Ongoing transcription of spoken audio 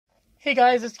Hey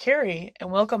guys, it's Carrie,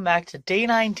 and welcome back to day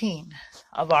 19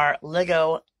 of our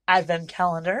Lego Advent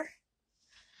Calendar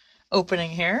opening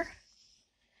here.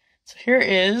 So here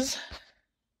is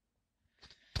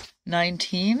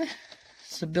 19.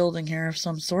 It's a building here of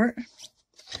some sort.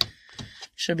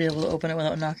 Should be able to open it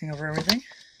without knocking over everything.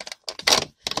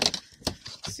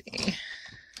 Let's see.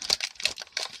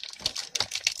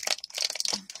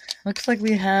 Looks like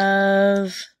we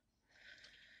have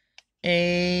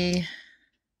a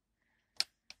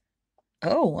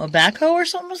backhoe or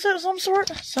something, some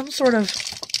sort of,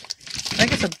 I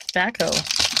guess, a backhoe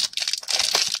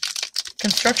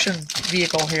construction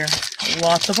vehicle here.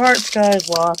 Lots of parts, guys,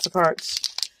 lots of parts.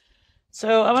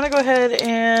 So I'm gonna go ahead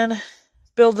and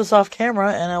build this off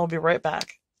camera, and I will be right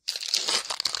back.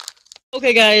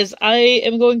 Okay, guys, I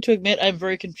am going to admit I'm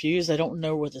very confused. I don't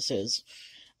know what this is.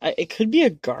 It could be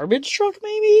a garbage truck,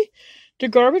 maybe? Do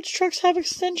garbage trucks have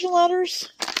extension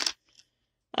ladders?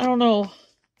 I don't know.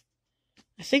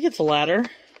 I think it's a ladder.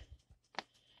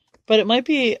 But it might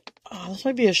be... Oh, this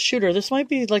might be a shooter. This might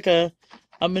be like a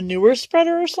manure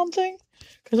spreader or something.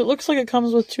 Because it looks like it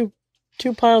comes with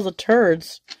two piles of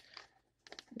turds.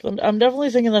 I'm definitely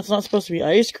thinking that's not supposed to be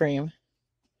ice cream.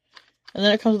 And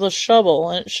then it comes with a shovel.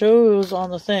 And it shows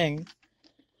on the thing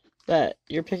that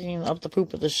you're picking up the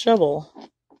poop with the shovel.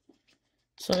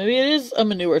 So maybe it is a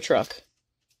manure truck.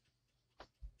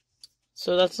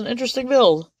 So that's an interesting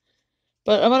build.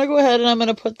 But I'm going to go ahead and I'm going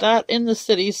to put that in the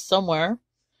city somewhere.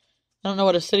 I don't know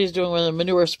what a city's doing with a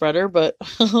manure spreader, but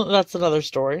that's another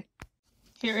story.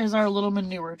 Here is our little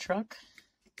manure truck.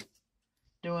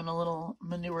 Doing a little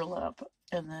manure lap.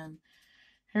 And then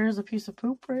here's a piece of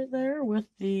poop right there with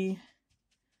the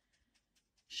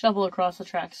shovel across the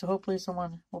track. So hopefully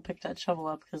someone will pick that shovel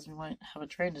up because we might have a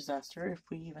train disaster if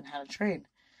we even had a train.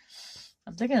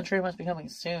 I'm thinking a train must be coming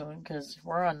soon because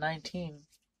we're on 19.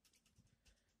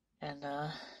 And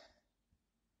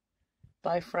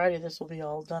by Friday this will be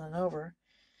all done and over.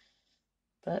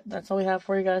 But that's all we have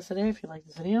for you guys today. If you like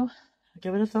this video,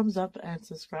 give it a thumbs up and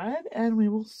subscribe, and we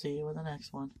will see you in the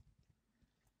next one.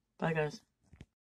 Bye, guys.